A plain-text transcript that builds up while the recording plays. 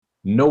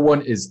no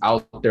one is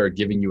out there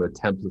giving you a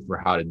template for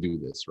how to do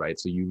this, right?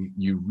 So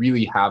you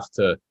really have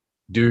to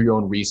do your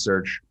own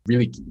research,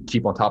 really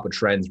keep on top of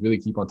trends, really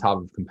keep on top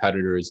of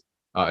competitors,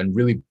 and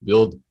really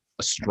build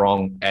a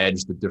strong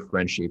edge that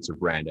differentiates a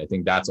brand. I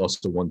think that's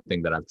also one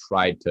thing that I've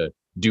tried to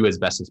do as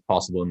best as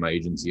possible in my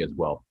agency as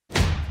well.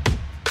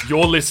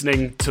 You're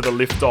listening to The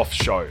Liftoff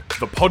Show,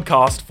 the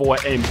podcast for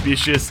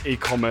ambitious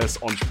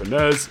e-commerce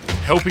entrepreneurs,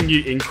 helping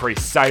you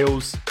increase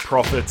sales,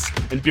 profits,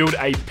 and build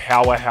a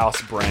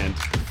powerhouse brand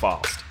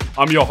fast.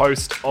 I'm your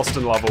host,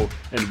 Austin Lovell,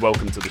 and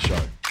welcome to the show.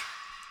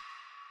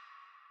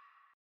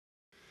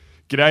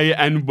 G'day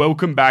and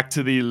welcome back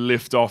to the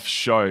Liftoff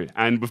Show.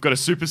 And we've got a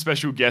super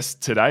special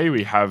guest today.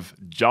 We have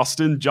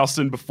Justin.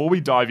 Justin, before we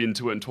dive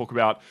into it and talk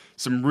about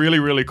some really,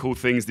 really cool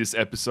things this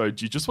episode,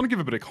 do you just want to give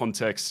a bit of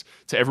context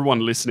to everyone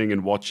listening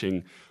and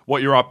watching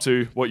what you're up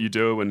to, what you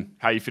do, and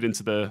how you fit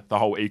into the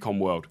whole ecom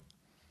world?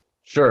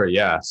 Sure,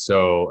 yeah.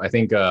 So I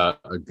think a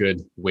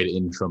good way to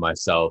intro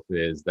myself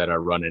is that I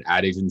run an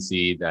ad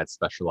agency that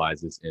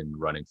specializes in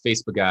running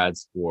Facebook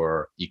ads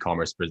for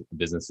e-commerce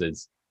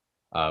businesses.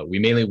 We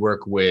mainly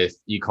work with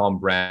e-com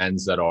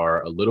brands that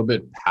are a little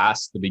bit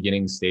past the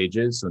beginning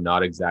stages, so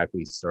not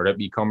exactly startup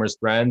e-commerce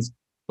brands,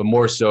 but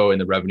more so in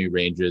the revenue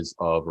ranges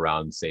of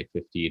around, say,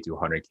 50 to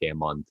 100K a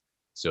month.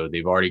 So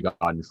they've already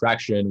gotten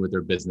traction with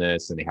their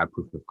business and they have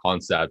proof of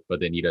concept, but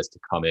they need us to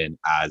come in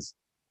as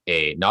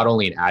not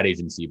only an ad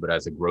agency, but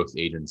as a growth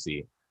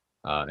agency.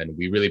 And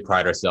we really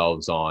pride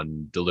ourselves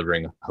on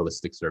delivering a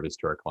holistic service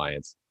to our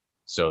clients.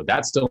 So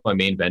that's still my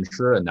main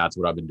venture. And that's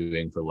what I've been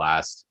doing for the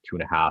last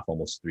 2.5,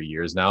 almost 3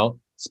 years now,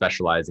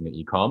 specializing in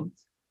e-com.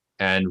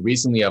 And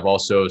recently I've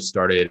also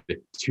started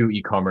 2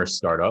 e-commerce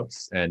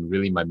startups. And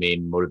really my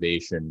main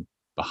motivation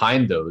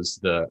behind those,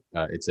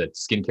 it's a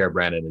skincare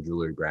brand and a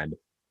jewelry brand,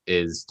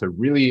 is to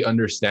really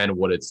understand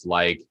what it's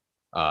like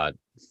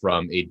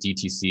from a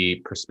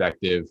DTC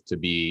perspective to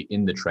be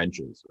in the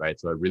trenches, right?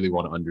 So I really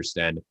want to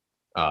understand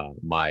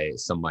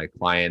some of my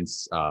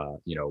clients,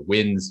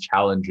 wins,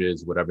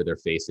 challenges, whatever they're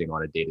facing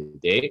on a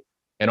day-to-day.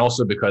 And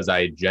also because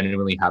I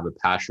genuinely have a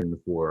passion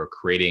for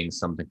creating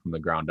something from the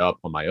ground up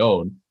on my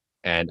own.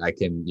 And I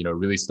can,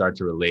 really start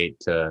to relate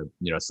to,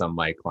 some of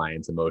my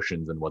clients'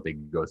 emotions and what they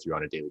go through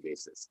on a daily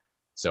basis.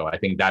 So I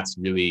think that's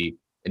really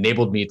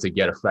enabled me to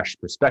get a fresh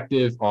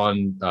perspective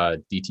on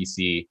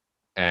DTC.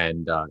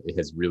 And it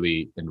has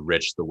really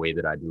enriched the way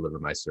that I deliver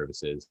my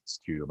services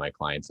to my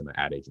clients in my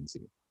ad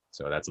agency.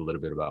 So that's a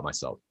little bit about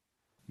myself.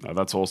 No,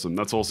 that's awesome.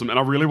 That's awesome. And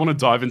I really want to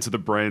dive into the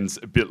brands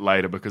a bit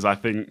later because I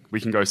think we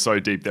can go so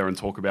deep there and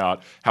talk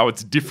about how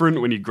it's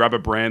different when you grab a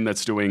brand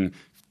that's doing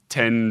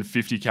 10,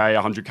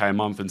 50K, 100K a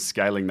month and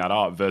scaling that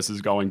up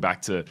versus going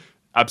back to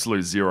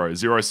absolute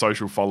zero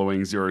social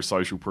following, zero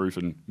social proof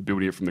and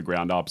building it from the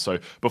ground up. So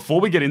before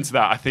we get into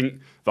that, I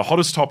think the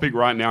hottest topic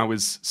right now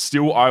is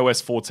still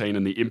iOS 14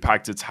 and the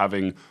impact it's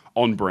having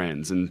on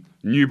brands and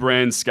new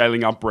brands,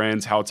 scaling up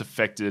brands, how it's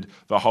affected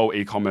the whole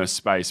e-commerce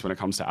space when it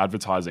comes to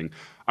advertising.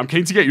 I'm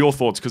keen to get your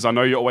thoughts because I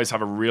know you always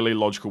have a really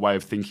logical way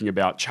of thinking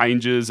about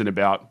changes and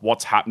about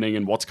what's happening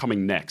and what's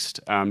coming next.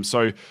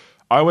 So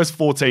iOS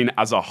 14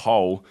 as a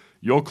whole,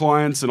 your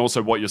clients and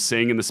also what you're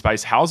seeing in the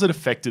space, how's it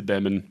affected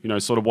them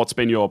and, sort of what's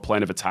been your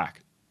plan of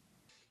attack?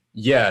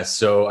 Yeah,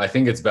 so I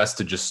think it's best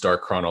to just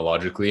start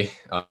chronologically.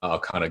 I'll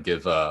kind of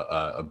give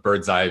a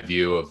bird's eye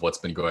view of what's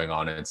been going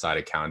on inside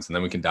accounts, and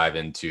then we can dive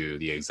into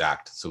the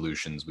exact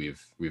solutions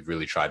we've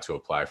really tried to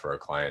apply for our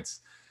clients.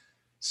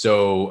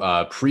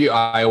 So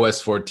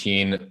pre-iOS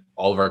 14,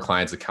 all of our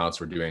clients' accounts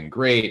were doing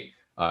great.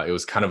 It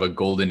was kind of a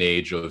golden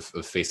age of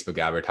Facebook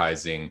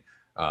advertising.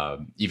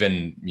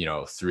 Even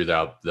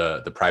throughout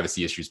the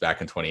privacy issues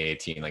back in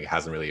 2018, like it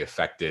hasn't really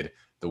affected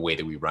the way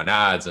that we run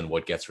ads and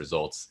what gets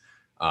results.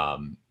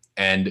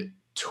 And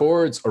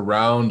towards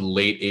around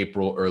late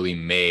April, early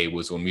May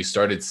was when we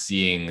started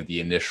seeing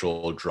the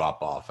initial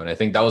drop off. And I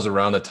think that was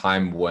around the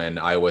time when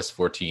iOS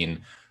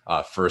 14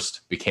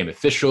 first became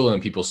official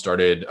and people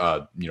started,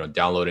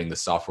 downloading the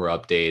software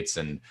updates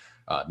and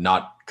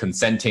not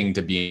consenting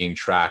to being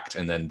tracked.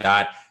 And then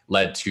that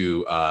led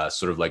to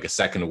sort of like a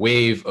second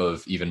wave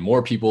of even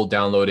more people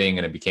downloading,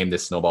 and it became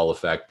this snowball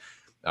effect.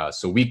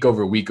 So week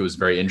over week, it was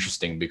very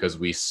interesting because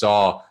we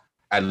saw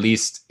at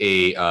least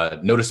a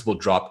noticeable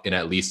drop in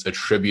at least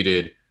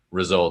attributed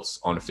results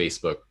on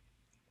Facebook.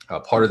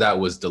 Part of that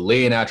was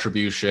delay in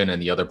attribution,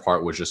 and the other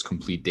part was just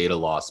complete data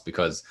loss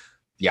because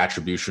the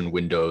attribution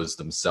windows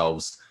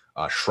themselves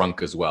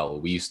shrunk as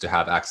well. We used to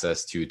have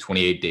access to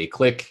 28-day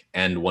click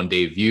and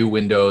 1-day view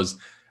windows,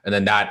 and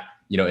then that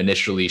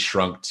initially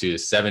shrunk to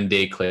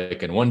 7-day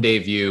click and 1-day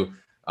view.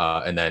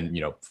 And then,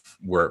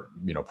 we're,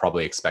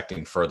 probably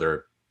expecting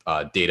further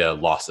data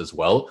loss as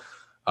well.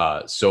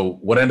 So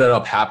what ended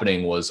up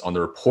happening was on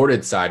the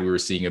reported side, we were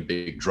seeing a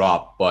big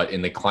drop, but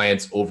in the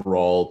client's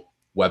overall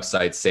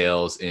website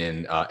sales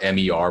in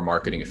MER,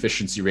 marketing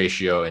efficiency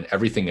ratio, and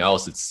everything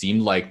else, it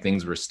seemed like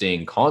things were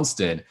staying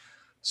constant.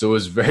 So it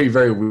was very,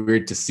 very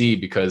weird to see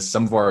because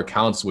some of our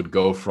accounts would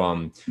go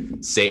from,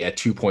 say, a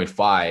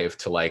 2.5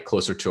 to like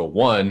closer to a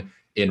 1.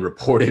 in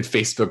reported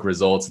Facebook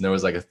results. And there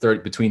was like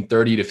between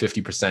 30 to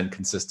 50%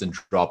 consistent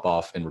drop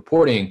off in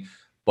reporting,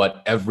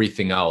 but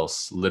everything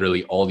else,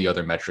 literally all the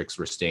other metrics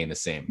were staying the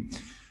same.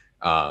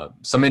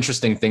 Some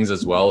interesting things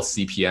as well.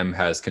 CPM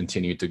has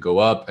continued to go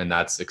up, and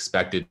that's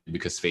expected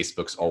because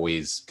Facebook's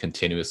always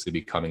continuously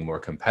becoming more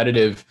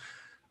competitive.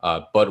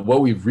 But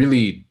what we've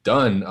really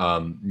done,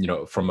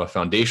 from a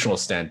foundational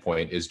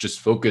standpoint, is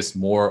just focus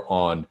more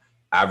on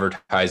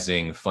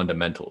advertising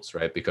fundamentals,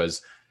 right?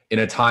 Because in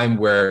a time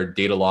where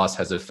data loss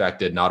has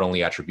affected not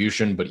only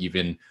attribution, but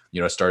even,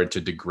 started to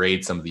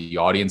degrade some of the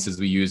audiences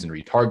we use in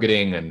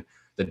retargeting, and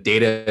the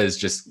data is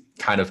just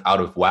kind of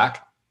out of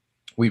whack,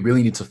 we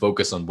really need to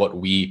focus on what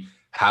we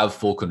have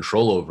full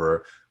control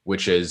over,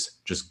 which is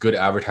just good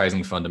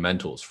advertising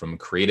fundamentals, from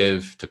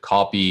creative to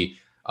copy,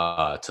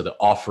 to the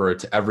offer,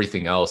 to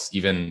everything else,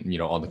 even,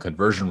 on the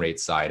conversion rate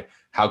side.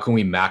 How can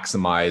we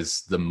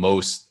maximize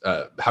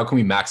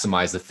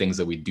the things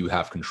that we do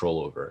have control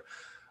over?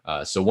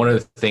 So one of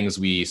the things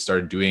we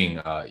started doing,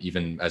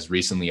 even as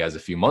recently as a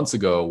few months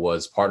ago,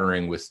 was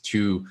partnering with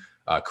two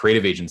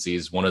creative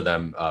agencies. One of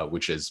them,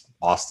 which is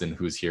Austin,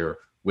 who's here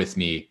with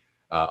me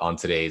on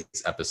today's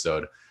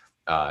episode.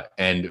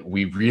 And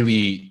we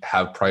really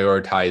have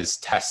prioritized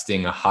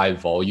testing a high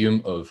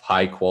volume of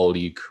high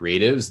quality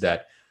creatives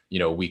that,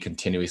 we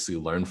continuously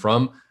learn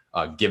from,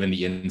 given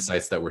the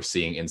insights that we're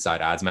seeing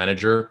inside Ads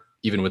Manager,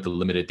 even with the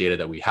limited data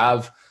that we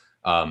have.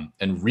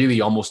 And really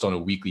almost on a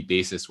weekly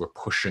basis, we're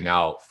pushing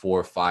out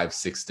 4, 5,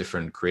 6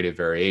 different creative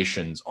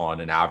variations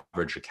on an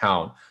average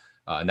account.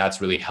 And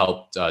that's really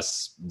helped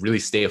us really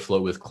stay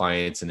afloat with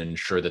clients and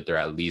ensure that they're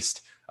at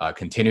least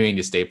continuing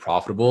to stay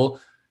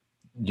profitable,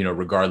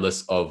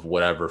 regardless of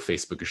whatever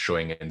Facebook is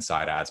showing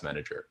inside Ads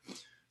Manager.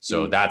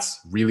 So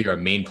that's really our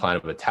main plan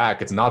of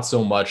attack. It's not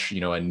so much,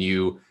 a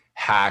new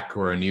hack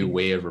or a new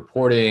way of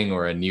reporting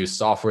or a new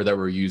software that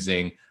we're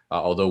using,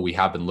 although we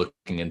have been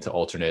looking into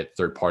alternate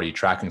third-party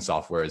tracking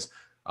softwares.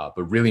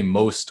 But really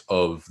most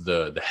of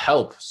the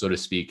help, so to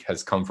speak,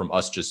 has come from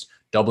us just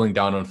doubling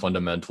down on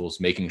fundamentals,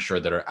 making sure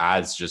that our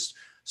ads just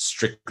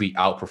strictly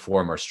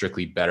outperform or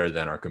strictly better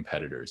than our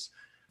competitors.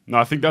 No,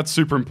 I think that's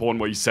super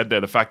important what you said there.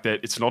 The fact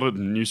that it's not a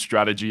new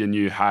strategy, a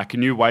new hack, a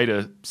new way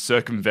to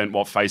circumvent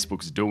what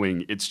Facebook's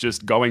doing. It's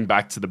just going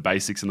back to the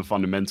basics and the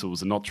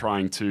fundamentals and not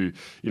trying to,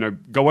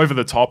 go over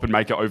the top and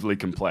make it overly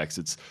complex.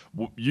 It's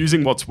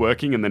using what's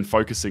working and then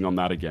focusing on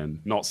that again.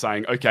 Not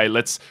saying, okay,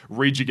 let's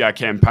rejig our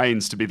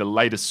campaigns to be the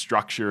latest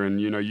structure and,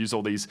 use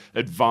all these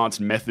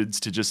advanced methods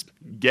to just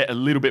get a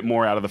little bit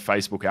more out of the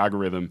Facebook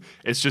algorithm.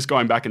 It's just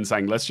going back and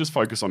saying, let's just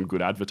focus on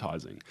good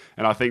advertising.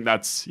 And I think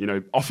that's,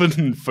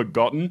 often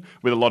forgotten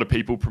with a lot of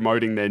people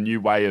promoting their new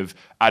way of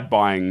ad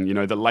buying,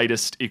 the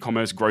latest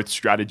e-commerce growth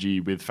strategy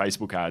with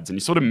Facebook ads. And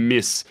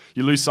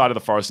you lose sight of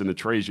the forest and the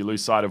trees, you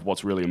lose sight of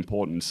what's really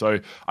important.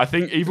 So I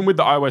think even with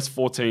the iOS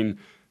 14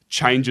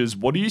 changes,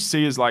 what do you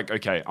see as like,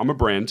 okay, I'm a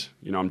brand,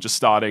 I'm just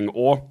starting,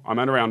 or I'm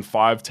at around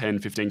 5, 10,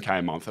 15K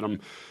a month, and I'm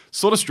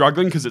sort of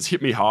struggling because it's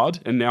hit me hard,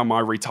 and now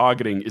my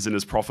retargeting isn't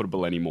as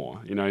profitable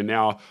anymore.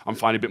 Now I'm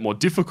finding it a bit more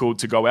difficult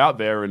to go out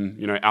there and,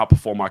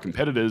 outperform my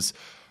competitors.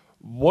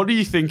 What do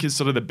you think is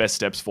sort of the best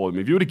steps for them?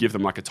 If you were to give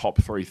them like a top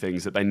 3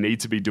 things that they need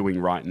to be doing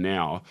right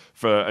now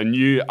for a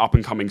new up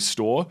and coming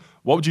store,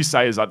 what would you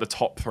say is like the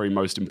top 3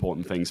 most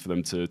important things for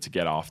them to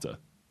get after?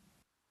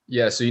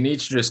 Yeah, so you need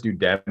to just do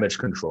damage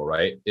control,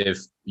 right? If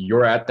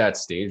you're at that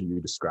stage you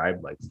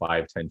described, like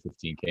 5, 10,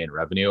 15K in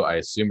revenue, I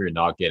assume you're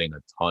not getting a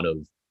ton of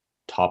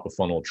top of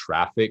funnel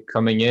traffic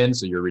coming in.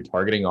 So your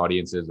retargeting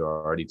audiences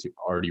are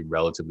already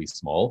relatively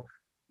small.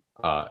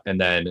 And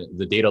then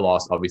the data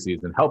loss obviously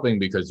isn't helping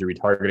because your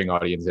retargeting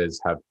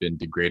audiences have been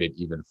degraded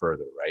even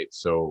further, right?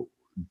 So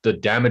the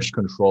damage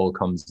control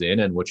comes in,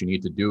 and what you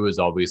need to do is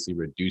obviously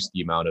reduce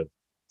the amount of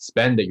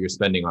spend that you're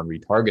spending on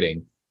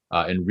retargeting,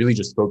 and really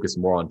just focus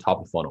more on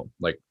top of funnel.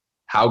 Like,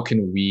 how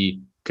can we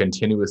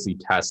continuously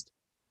test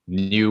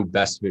new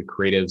best fit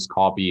creatives,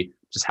 copy?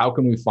 Just how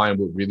can we find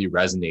what really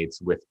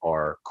resonates with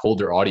our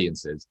colder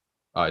audiences,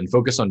 and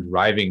focus on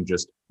driving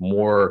just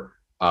more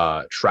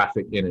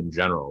traffic in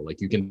general. Like,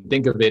 you can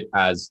think of it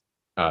as,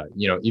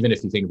 even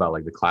if you think about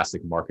like the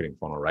classic marketing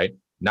funnel, right?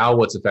 Now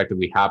what's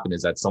effectively happened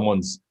is that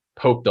someone's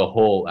poked a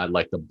hole at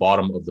like the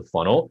bottom of the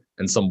funnel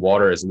and some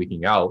water is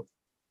leaking out.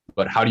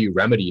 But how do you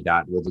remedy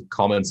that? Well, the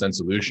common sense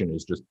solution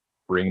is just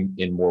bring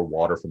in more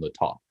water from the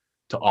top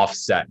to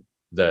offset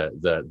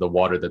the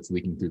water that's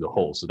leaking through the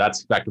hole. So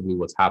that's effectively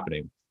what's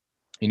happening.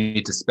 You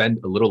need to spend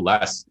a little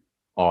less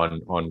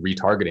on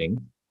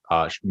retargeting.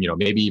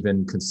 Maybe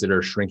even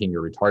consider shrinking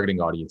your retargeting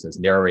audiences,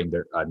 narrowing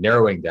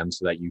them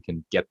so that you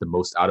can get the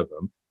most out of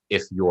them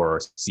if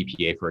your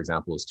CPA, for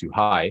example, is too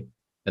high,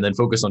 and then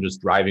focus on just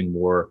driving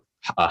more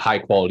high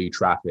quality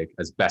traffic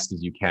as best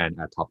as you can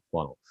at top of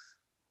funnel.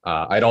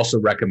 I'd also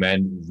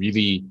recommend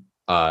really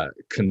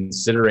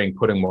considering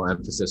putting more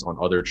emphasis on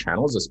other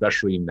channels,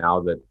 especially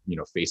now that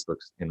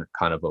Facebook's in a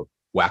kind of a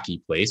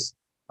wacky place.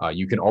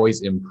 You can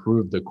always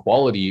improve the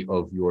quality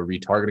of your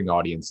retargeting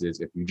audiences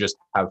if you just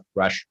have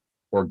fresh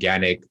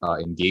organic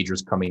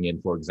engagers coming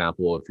in. For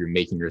example, if you're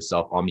making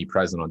yourself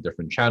omnipresent on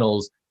different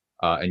channels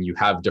and you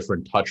have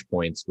different touch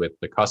points with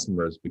the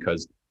customers,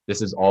 because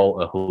this is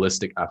all a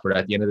holistic effort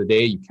at the end of the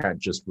day. You can't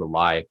just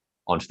rely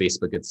on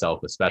Facebook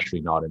itself,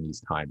 especially not in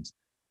these times.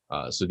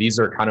 So these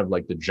are kind of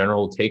like the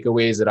general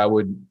takeaways that I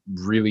would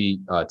really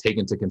take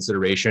into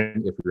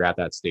consideration if you're at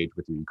that stage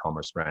with your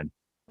e-commerce brand.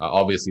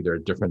 Obviously, there are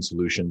different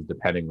solutions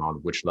depending on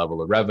which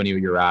level of revenue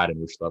you're at and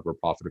which level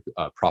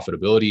of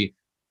profitability.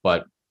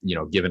 But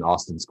given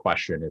Austin's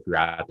question, if you're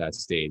at that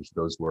stage,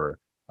 those were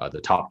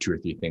the top 2 or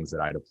 3 things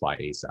that I'd apply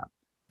ASAP.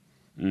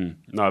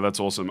 No, that's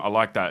awesome. I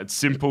like that. It's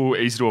simple,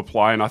 easy to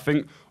apply. And I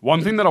think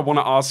one thing that I want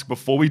to ask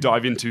before we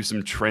dive into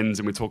some trends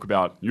and we talk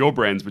about your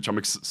brands, which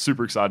I'm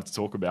super excited to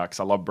talk about because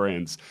I love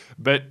brands,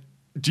 but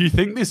do you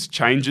think this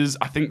changes?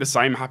 I think the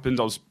same happened.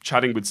 I was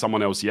chatting with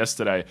someone else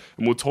yesterday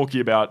and we're talking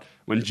about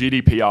when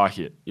GDPR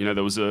hit.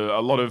 There was a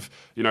lot of,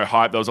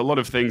 hype. There was a lot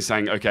of things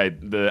saying, okay,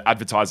 the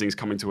advertising is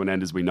coming to an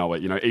end as we know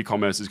it.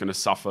 E-commerce is going to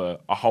suffer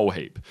a whole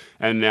heap.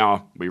 And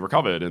now we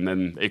recovered. And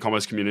then the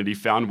e-commerce community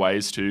found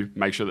ways to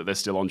make sure that they're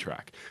still on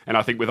track. And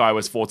I think with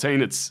iOS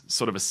 14, it's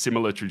sort of a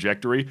similar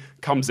trajectory.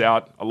 Comes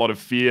out, a lot of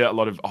fear, a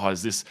lot of,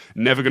 is this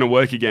never going to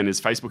work again?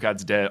 Is Facebook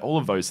ads dead? All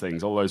of those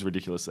things, all those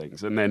ridiculous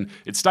things. And then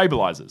it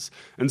stabilizes.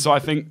 And so I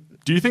think,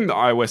 do you think the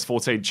iOS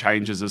 14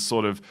 changes has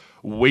sort of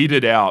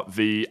weeded out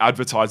the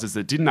advertisers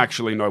that didn't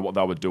actually know what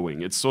they were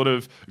doing? It's sort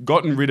of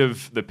gotten rid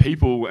of the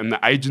people and the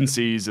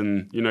agencies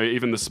and,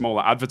 even the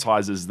smaller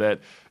advertisers that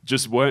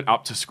just weren't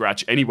up to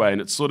scratch anyway. And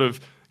it's sort of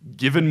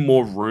given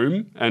more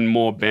room and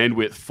more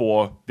bandwidth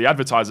for the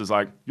advertisers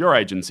like your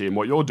agency and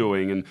what you're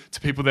doing and to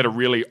people that are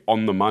really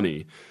on the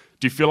money.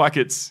 Do you feel like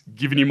it's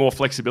given you more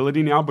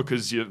flexibility now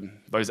because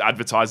those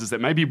advertisers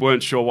that maybe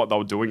weren't sure what they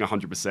were doing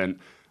 100%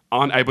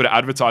 aren't able to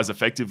advertise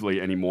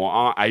effectively anymore,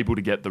 aren't able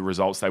to get the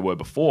results they were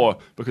before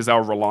because they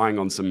were relying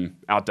on some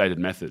outdated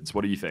methods?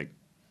 What do you think?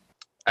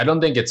 I don't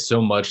think it's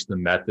so much the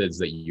methods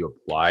that you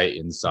apply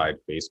inside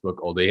Facebook,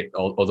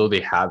 although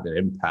they have an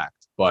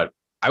impact. But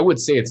I would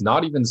say it's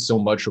not even so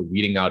much a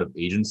weeding out of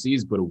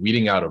agencies, but a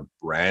weeding out of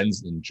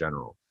brands in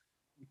general.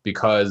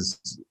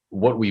 Because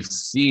what we've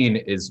seen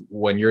is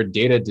when your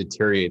data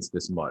deteriorates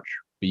this much,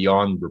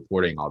 beyond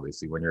reporting,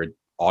 obviously, when your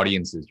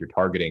audiences you're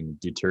targeting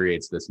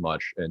deteriorates this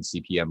much and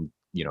CPM,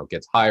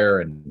 gets higher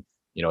and,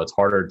 it's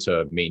harder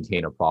to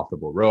maintain a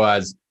profitable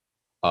ROAS.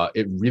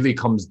 It really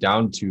comes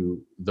down to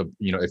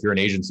if you're an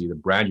agency, the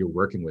brand you're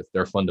working with,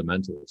 their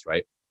fundamentals,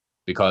 right?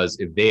 Because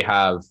if they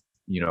have,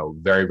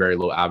 very, very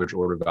low average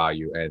order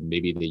value and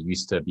maybe they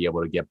used to be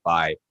able to get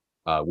by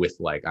with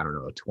like, I don't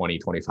know, a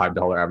 $20,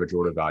 $25 average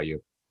order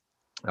value.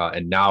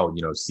 And now,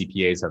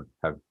 CPAs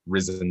have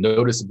risen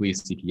noticeably,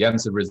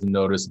 CPMs have risen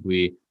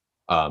noticeably.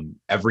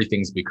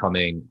 Everything's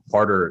becoming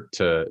harder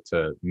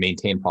to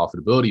maintain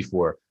profitability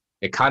for.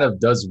 It kind of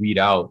does weed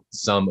out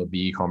some of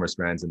the e-commerce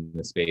brands in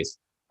this space.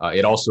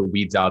 It also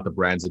weeds out the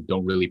brands that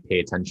don't really pay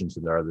attention to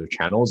their other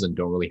channels and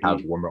don't really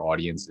have warmer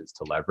audiences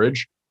to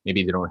leverage.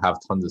 Maybe they don't have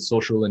tons of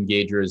social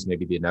engagers.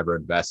 Maybe they never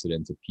invested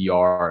into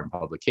PR and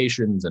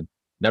publications and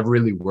never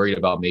really worried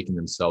about making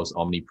themselves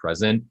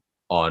omnipresent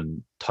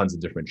on tons of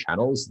different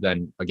channels.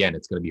 Then again,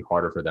 it's going to be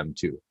harder for them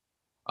too.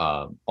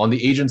 On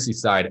the agency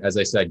side, as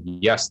I said,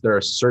 yes, there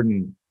are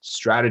certain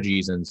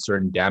strategies and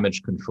certain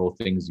damage control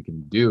things you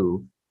can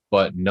do,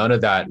 but none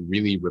of that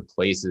really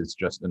replaces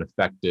just an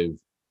effective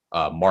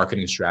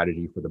marketing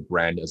strategy for the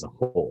brand as a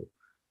whole.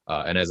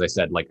 And as I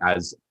said, like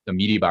as a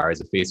media buyer, as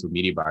a Facebook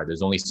media buyer,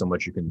 there's only so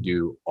much you can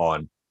do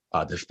on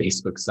the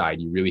Facebook side.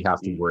 You really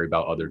have to worry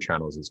about other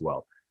channels as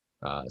well.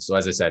 So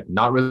as I said,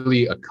 not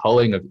really a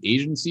culling of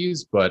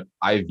agencies, but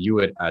I view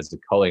it as a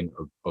culling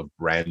of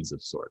brands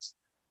of sorts.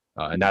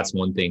 And that's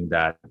one thing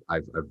that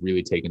I've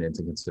really taken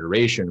into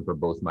consideration for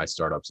both my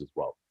startups as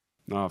well.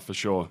 No, for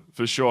sure.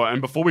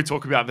 And before we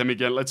talk about them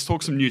again, let's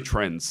talk some new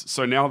trends.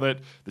 So now that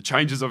the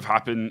changes have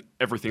happened,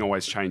 everything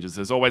always changes.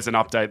 There's always an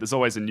update. There's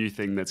always a new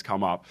thing that's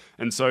come up.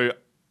 And so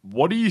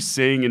what are you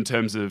seeing in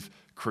terms of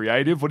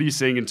creative? What are you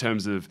seeing in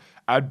terms of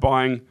ad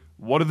buying?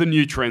 What are the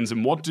new trends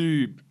and what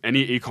do any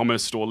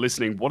e-commerce store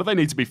listening, what do they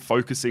need to be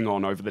focusing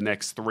on over the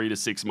next 3 to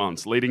 6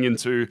 months leading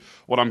into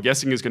what I'm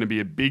guessing is going to be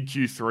a big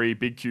Q3,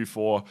 big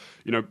Q4?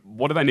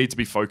 What do they need to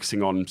be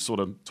focusing on sort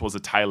of towards the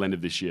tail end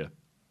of this year?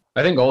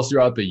 I think all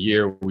throughout the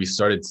year, we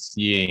started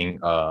seeing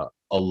a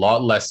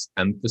lot less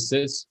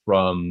emphasis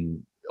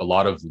from a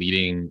lot of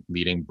leading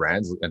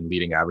brands and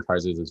leading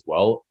advertisers as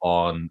well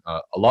on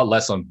a lot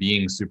less on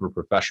being super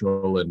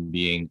professional and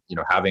being,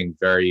 having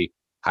very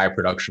high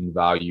production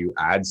value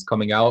ads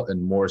coming out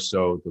and more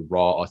so the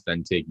raw,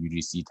 authentic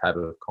UGC type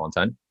of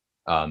content.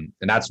 And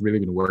that's really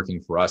been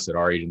working for us at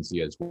our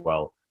agency as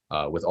well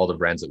with all the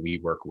brands that we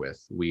work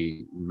with.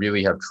 We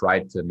really have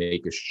tried to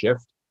make a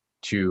shift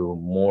to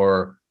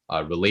more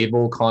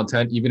relatable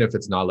content, even if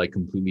it's not like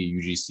completely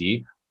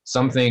UGC,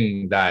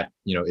 something that,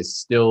 is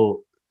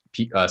still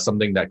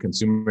something that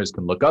consumers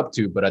can look up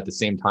to, but at the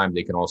same time,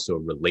 they can also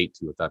relate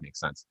to, if that makes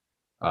sense.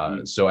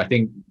 So I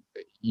think,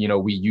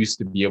 we used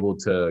to be able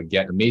to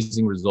get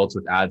amazing results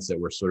with ads that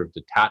were sort of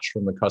detached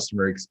from the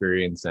customer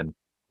experience. And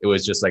it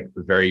was just like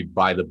very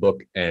by the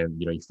book. And,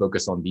 you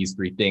focus on these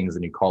three things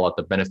and you call out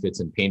the benefits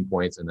and pain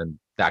points, and then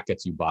that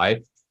gets you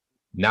by.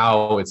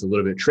 Now it's a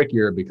little bit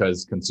trickier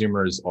because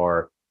consumers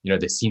are,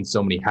 they've seen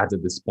so many ads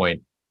at this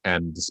point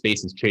and the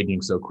space is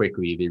changing so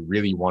quickly. They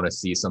really want to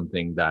see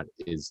something that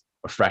is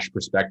a fresh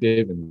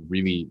perspective and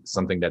really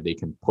something that they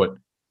can put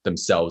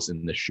themselves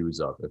in the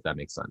shoes of, if that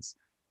makes sense.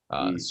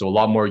 So a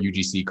lot more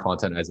UGC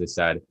content, as I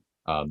said,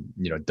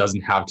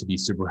 doesn't have to be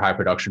super high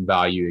production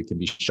value. It can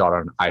be shot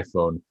on an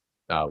iPhone.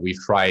 We've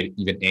tried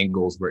even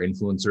angles where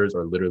influencers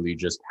are literally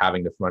just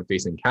having the front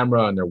facing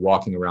camera and they're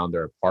walking around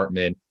their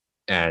apartment.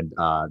 And,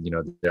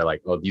 they're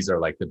like, oh, these are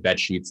like the bed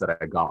sheets that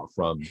I got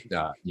from,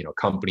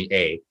 company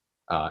A.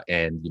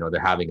 And,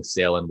 they're having a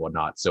sale and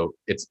whatnot. So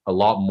it's a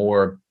lot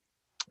more,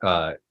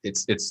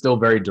 it's still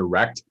very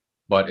direct,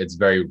 but it's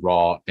very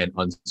raw and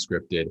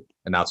unscripted.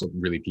 And that's what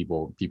really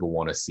people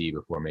want to see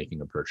before making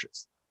a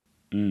purchase.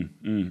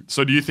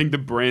 So do you think the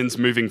brands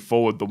moving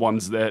forward, the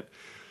ones that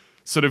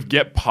sort of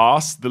get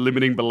past the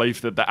limiting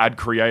belief that the ad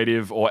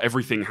creative or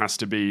everything has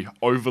to be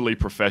overly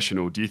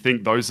professional, do you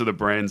think those are the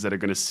brands that are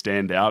going to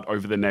stand out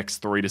over the next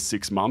 3 to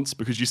 6 months?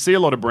 Because you see a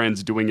lot of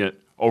brands doing it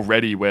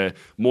already, where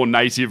more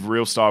native,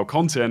 real style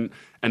content,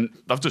 and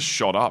they've just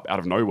shot up out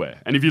of nowhere.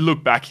 And if you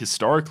look back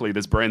historically,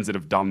 there's brands that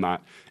have done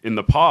that in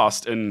the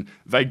past and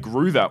they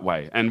grew that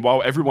way. And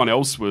while everyone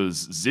else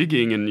was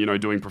zigging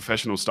and, doing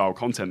professional style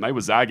content, they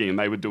were zagging and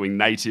they were doing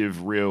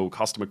native, real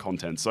customer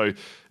content. So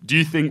do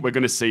you think we're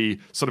going to see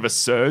sort of a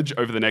surge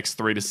over the next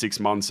 3 to 6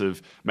 months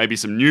of maybe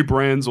some new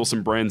brands or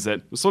some brands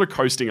that are sort of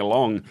coasting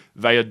along?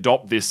 They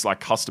adopt this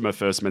like customer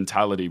first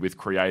mentality with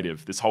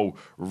creative, this whole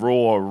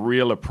raw,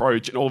 real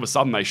approach, and all of a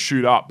sudden they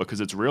shoot up because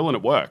it's real and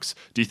it works.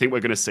 Do you think we're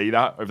going to see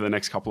that over the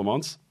next couple of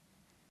months?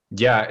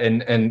 Yeah,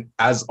 and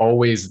as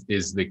always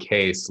is the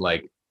case,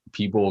 like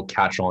people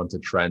catch on to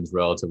trends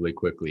relatively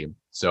quickly.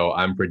 So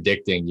I'm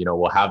predicting,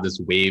 we'll have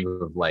this wave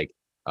of like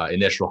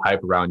initial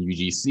hype around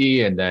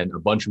UGC, and then a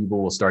bunch of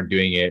people will start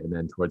doing it, and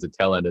then towards the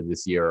tail end of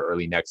this year or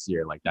early next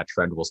year, like that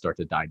trend will start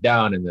to die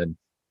down, and then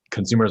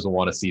consumers will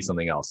want to see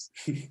something else.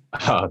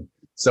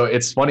 So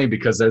it's funny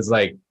because there's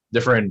like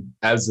different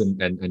ebbs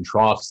and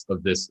troughs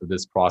of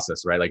this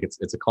process, right? Like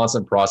it's a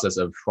constant process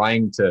of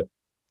trying to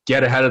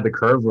get ahead of the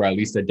curve, or at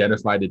least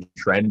identify the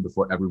trend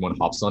before everyone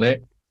hops on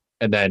it.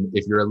 And then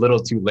if you're a little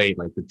too late,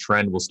 like the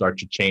trend will start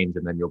to change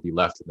and then you'll be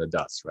left in the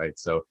dust, right?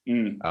 So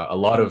a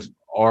lot of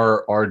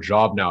our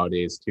job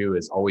nowadays too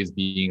is always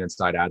being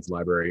inside ads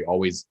library,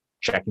 always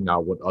checking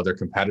out what other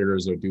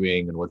competitors are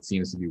doing and what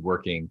seems to be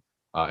working.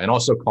 And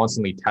also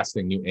constantly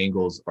testing new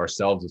angles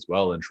ourselves as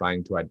well, and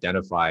trying to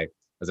identify,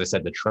 as I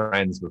said, the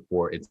trends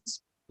before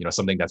it's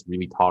something that's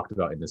really talked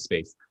about in the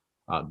space.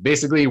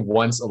 Basically,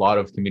 once a lot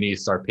of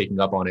communities start picking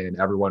up on it and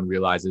everyone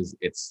realizes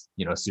it's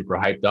super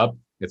hyped up,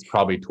 it's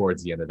probably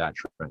towards the end of that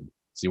trend.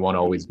 So you want to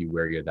always be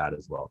wary of that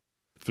as well.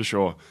 For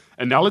sure.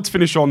 And now let's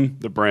finish on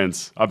the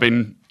brands. I've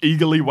been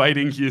eagerly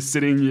waiting here,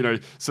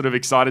 sitting, sort of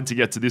excited to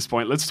get to this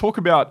point. Let's talk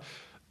about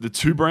the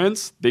 2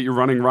 brands that you're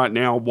running right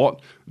now,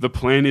 what the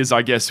plan is,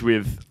 I guess,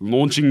 with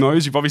launching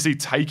those. You've obviously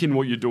taken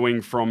what you're doing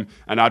from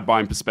an ad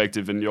buying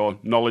perspective and your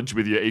knowledge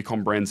with your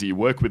ecom brands that you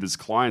work with as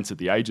clients at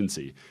the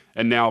agency.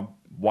 And now,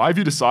 why have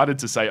you decided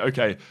to say,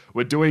 okay,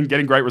 we're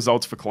getting great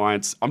results for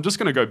clients, I'm just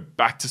going to go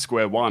back to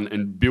square one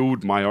and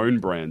build my own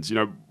brands?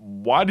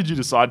 Why did you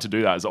decide to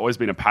do that? Has it always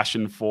been a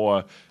passion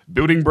for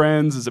building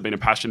brands? Has it been a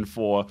passion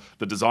for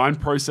the design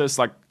process?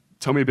 Like,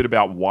 tell me a bit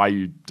about why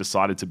you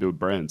decided to build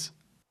brands.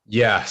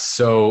 Yeah,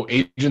 so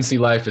agency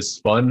life is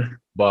fun,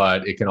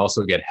 but it can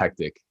also get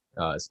hectic,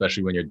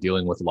 especially when you're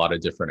dealing with a lot of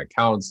different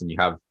accounts and you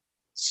have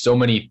so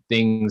many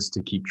things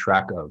to keep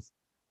track of.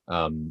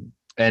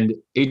 And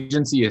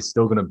agency is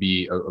still going to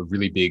be a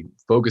really big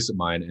focus of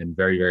mine and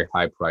very, very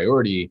high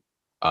priority.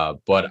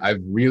 But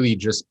I've really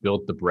just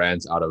built the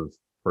brands out of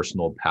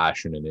personal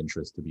passion and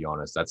interest, to be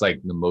honest. That's like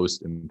the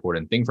most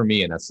important thing for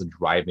me. And that's the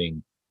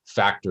driving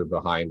factor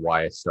behind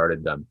why I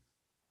started them.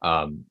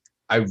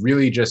 I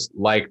really just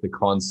like the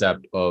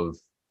concept of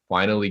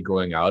finally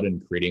going out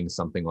and creating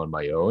something on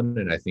my own.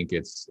 And I think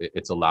it's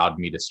allowed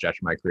me to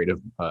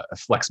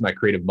flex my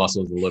creative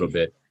muscles a little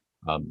bit.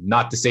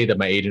 Not to say that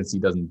my agency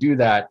doesn't do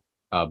that,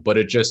 but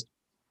it just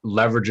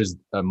leverages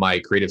my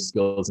creative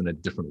skills in a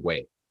different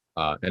way.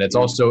 And it's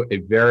also a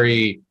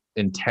very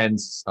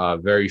intense,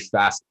 very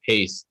fast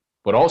paced,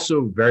 but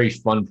also very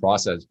fun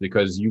process,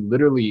 because you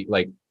literally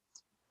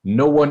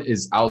no one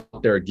is out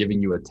there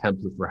giving you a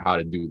template for how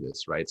to do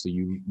this, right? So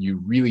you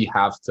really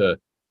have to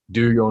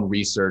do your own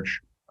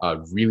research,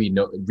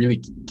 really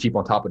keep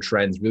on top of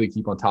trends, really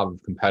keep on top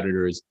of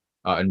competitors,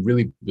 and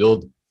really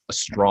build a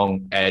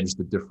strong edge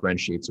that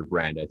differentiates a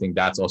brand. I think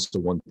that's also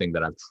one thing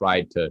that I've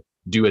tried to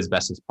do as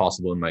best as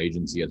possible in my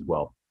agency as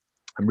well.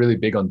 I'm really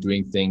big on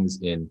doing things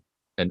in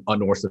an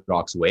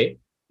unorthodox way.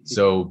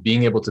 So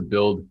being able to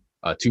build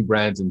 2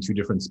 brands in 2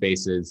 different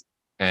spaces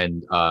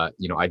and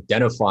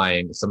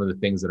identifying some of the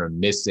things that are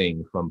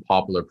missing from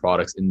popular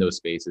products in those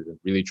spaces and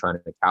really trying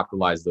to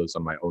capitalize those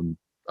on my own,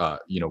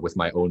 with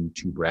my own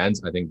two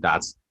brands. I think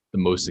that's the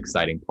most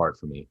exciting part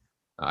for me.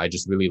 I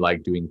just really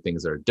like doing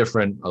things that are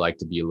different. I like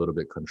to be a little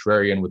bit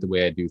contrarian with the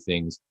way I do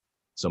things.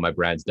 So my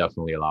brands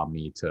definitely allow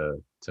me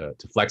to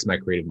flex my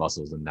creative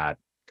muscles in that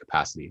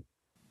capacity.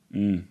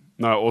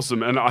 No,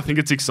 awesome. And I think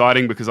it's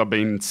exciting because I've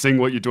been seeing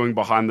what you're doing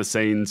behind the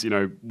scenes,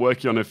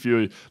 working on a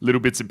few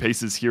little bits and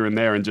pieces here and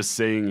there and just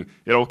seeing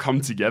it all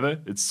come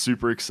together. It's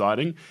super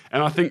exciting.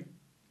 And I think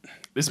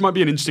this might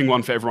be an interesting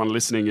one for everyone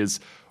listening is,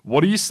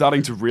 what are you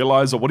starting to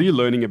realize, or what are you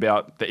learning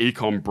about the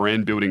Ecom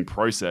brand building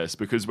process?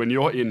 Because when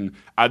you're in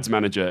Ads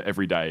Manager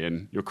every day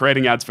and you're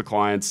creating ads for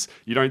clients,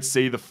 you don't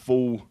see the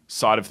full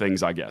side of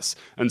things, I guess.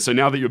 And so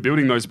now that you're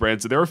building those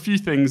brands, are there a few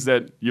things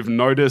that you've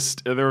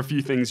noticed? Are there a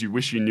few things you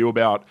wish you knew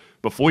about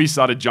before you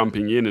started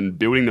jumping in and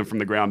building them from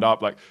the ground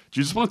up? Like, do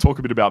you just want to talk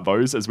a bit about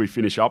those as we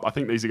finish up? I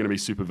think these are going to be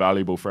super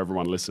valuable for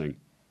everyone listening.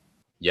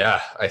 Yeah,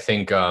 I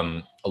think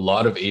a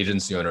lot of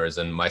agency owners,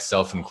 and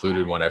myself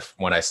included,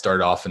 when I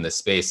started off in this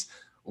space,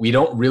 we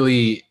don't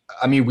really,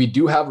 we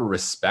do have a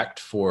respect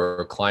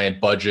for client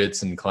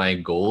budgets and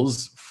client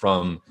goals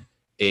from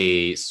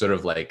a sort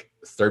of like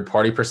third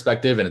party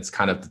perspective, and it's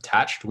kind of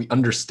detached. We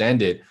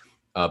understand it,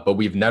 but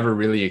we've never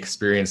really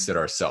experienced it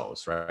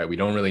ourselves, right? We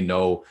don't really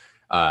know,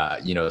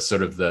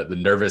 sort of the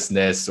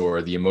nervousness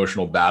or the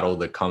emotional battle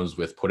that comes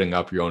with putting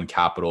up your own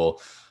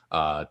capital,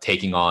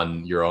 taking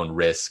on your own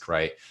risk,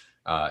 right?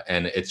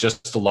 And it's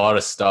just a lot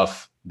of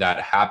stuff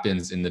that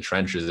happens in the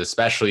trenches,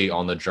 especially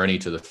on the journey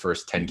to the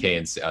first 10K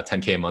and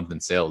 10K a month in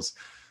sales.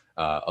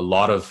 A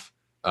lot of,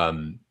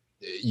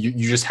 you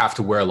just have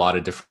to wear a lot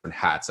of different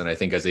hats. And I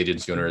think as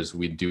agency owners,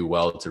 we do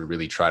well to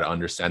really try to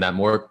understand that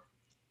more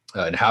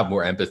and have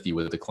more empathy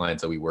with the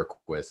clients that we work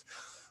with.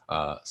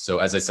 So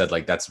as I said,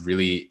 like it's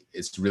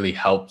really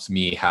helped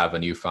me have a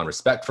newfound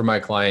respect for my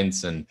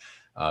clients and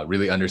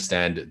really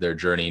understand their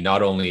journey,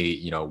 not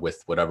only,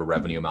 with whatever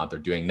revenue amount they're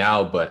doing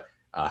now, but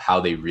how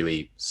they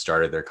really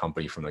started their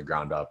company from the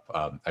ground up.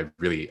 I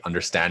really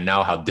understand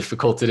now how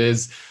difficult it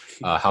is,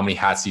 how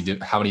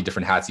many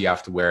different hats you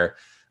have to wear,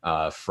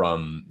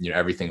 from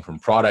everything from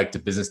product to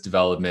business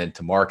development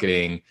to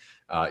marketing.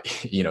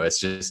 It's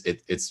just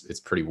it's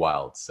pretty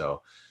wild.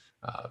 So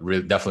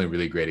definitely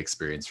really great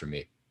experience for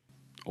me.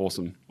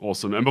 Awesome.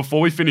 And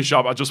before we finish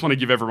up, I just want to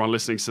give everyone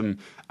listening some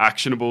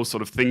actionable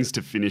sort of things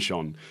to finish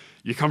on.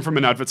 You come from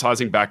an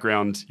advertising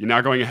background. You're now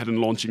going ahead and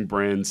launching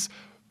brands.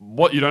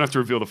 You don't have to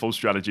reveal the full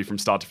strategy from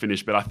start to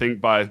finish, but I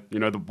think by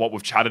what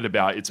we've chatted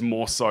about, it's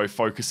more so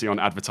focusing on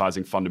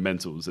advertising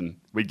fundamentals, and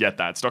we get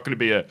that. It's not going to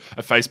be a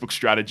Facebook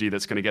strategy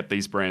that's going to get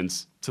these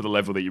brands to the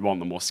level that you want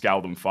them or scale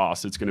them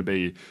fast. It's going to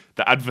be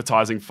the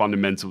advertising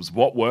fundamentals,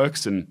 what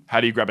works and how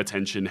do you grab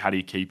attention, how do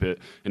you keep it,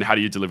 and how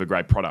do you deliver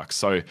great products.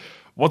 So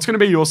what's going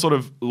to be your sort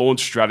of launch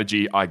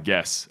strategy, I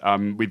guess,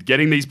 with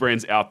getting these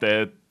brands out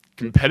there?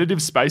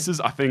 Competitive spaces,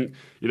 I think,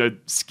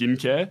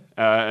 skincare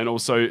and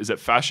also, is it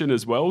fashion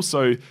as well?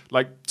 So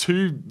like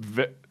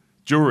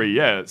jewelry,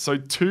 yeah. So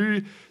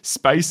two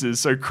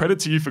spaces. So credit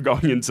to you for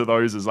going into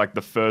those as like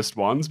the first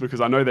ones, because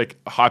I know they're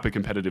hyper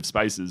competitive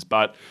spaces,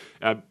 but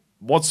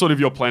what's sort of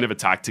your plan of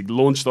attack to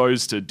launch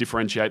those, to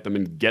differentiate them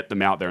and get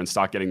them out there and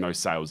start getting those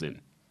sales in?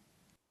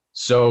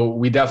 So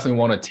we definitely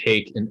want to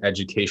take an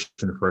education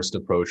first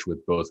approach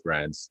with both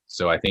brands.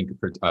 So I think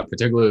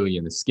particularly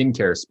in the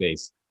skincare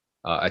space,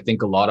 I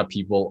think a lot of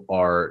people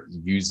are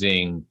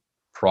using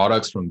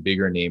products from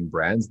bigger name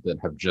brands that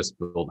have just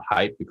built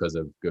hype because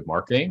of good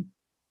marketing.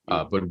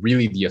 But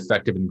really the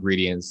effective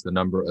ingredients,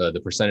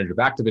 the percentage of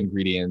active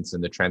ingredients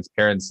and the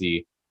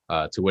transparency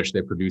to which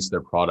they produce their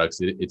products,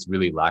 it's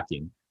really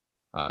lacking.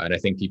 And I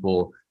think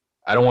people,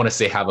 I don't want to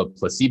say have a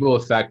placebo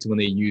effect when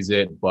they use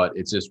it, but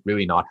it's just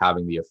really not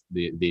having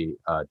the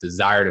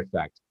desired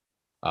effect.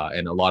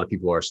 And a lot of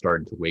people are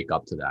starting to wake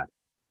up to that.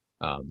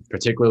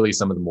 Particularly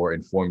some of the more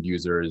informed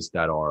users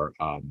that are,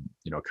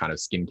 kind of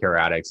skincare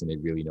addicts, and they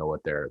really know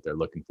what they're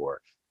looking for.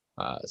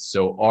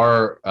 So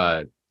our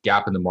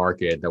gap in the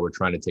market that we're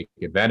trying to take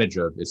advantage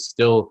of is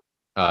still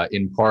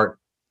in part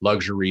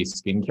luxury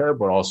skincare,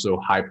 but also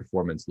high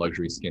performance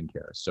luxury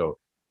skincare. So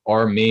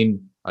our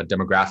main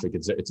demographic,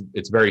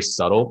 it's very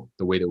subtle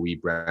the way that we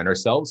brand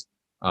ourselves,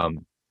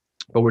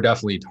 but we're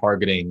definitely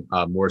targeting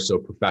more so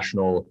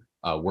professional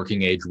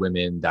working age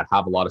women that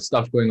have a lot of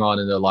stuff going on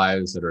in their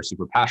lives, that are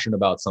super passionate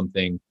about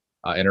something,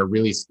 and are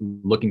really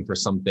looking for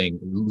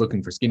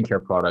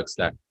skincare products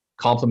that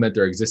complement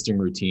their existing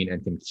routine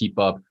and can keep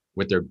up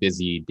with their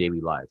busy daily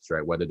lives,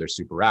 right? Whether they're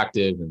super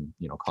active and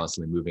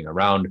constantly moving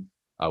around.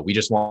 We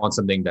just want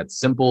something that's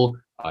simple,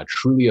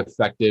 truly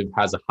effective,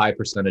 has a high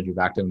percentage of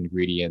active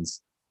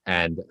ingredients,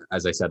 and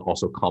as I said,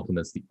 also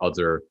complements the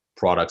other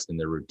products in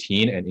their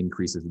routine and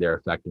increases their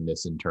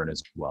effectiveness in turn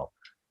as well.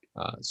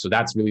 So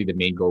that's really the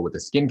main goal with the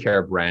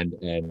skincare brand.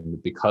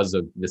 And because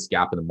of this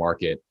gap in the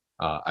market,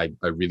 I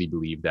really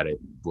believe that it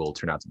will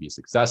turn out to be a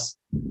success.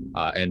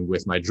 And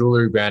with my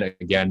jewelry brand,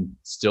 again,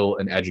 still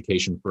an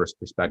education first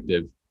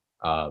perspective.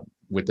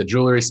 with the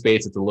jewelry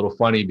space, it's a little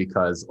funny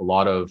because a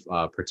lot of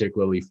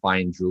particularly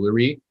fine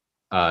jewelry,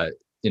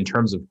 in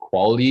terms of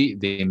quality,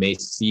 they may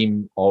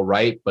seem all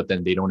right, but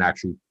then they don't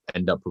actually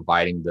end up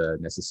providing the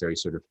necessary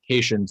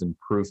certifications and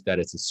proof that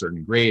it's a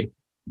certain grade.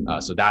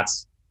 So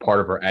that's part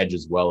of our edge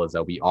as well, is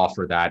that we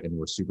offer that, and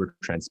we're super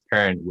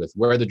transparent with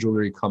where the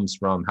jewelry comes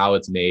from, how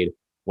it's made,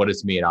 what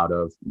it's made out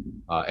of.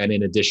 And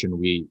in addition,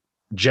 we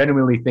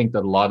genuinely think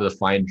that a lot of the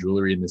fine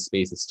jewelry in this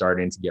space is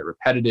starting to get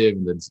repetitive,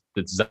 and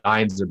the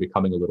designs are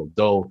becoming a little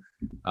dull.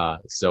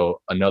 So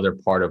another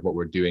part of what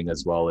we're doing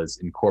as well is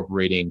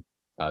incorporating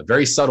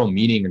very subtle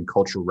meaning and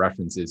cultural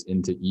references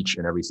into each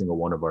and every single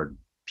one of our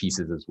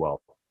pieces as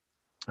well.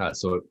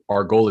 So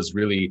our goal is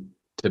really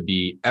to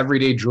be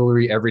everyday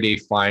jewelry, everyday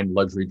fine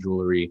luxury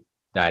jewelry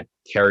that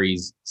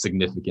carries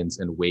significance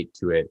and weight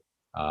to it.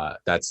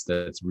 That's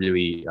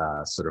really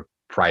sort of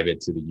private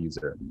to the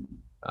user.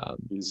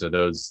 So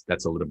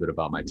that's a little bit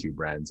about my two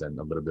brands and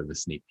a little bit of a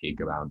sneak peek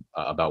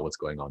about what's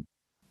going on.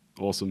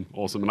 Awesome.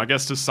 And I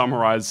guess to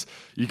summarize,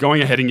 you're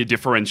going ahead and you're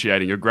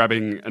differentiating. You're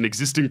grabbing an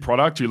existing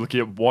product. You're looking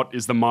at what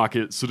is the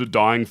market sort of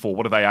dying for?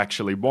 What do they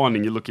actually want?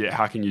 And you're looking at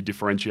how can you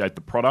differentiate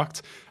the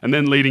product? And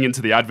then leading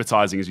into the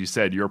advertising, as you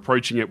said, you're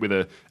approaching it with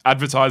a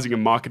advertising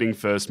and marketing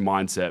first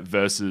mindset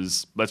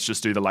versus let's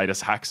just do the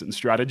latest hacks and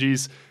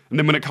strategies. And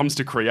then when it comes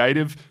to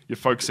creative, you're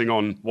focusing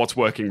on what's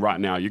working right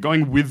now. You're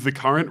going with the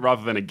current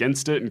rather than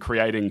against it and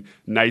creating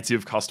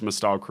native customer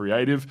style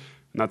creative.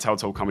 And that's how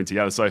it's all coming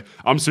together. So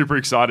I'm super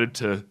excited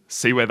to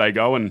see where they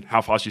go and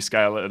how fast you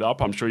scale it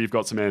up. I'm sure you've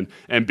got some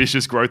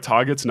ambitious growth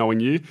targets knowing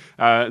you.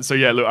 So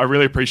yeah, look, I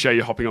really appreciate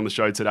you hopping on the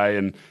show today.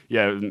 And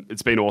yeah,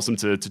 it's been awesome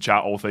to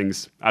chat all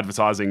things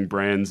advertising,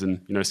 brands,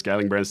 and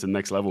scaling brands to the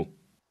next level.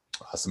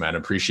 Awesome, man.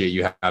 Appreciate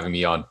you having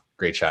me on.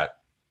 Great chat.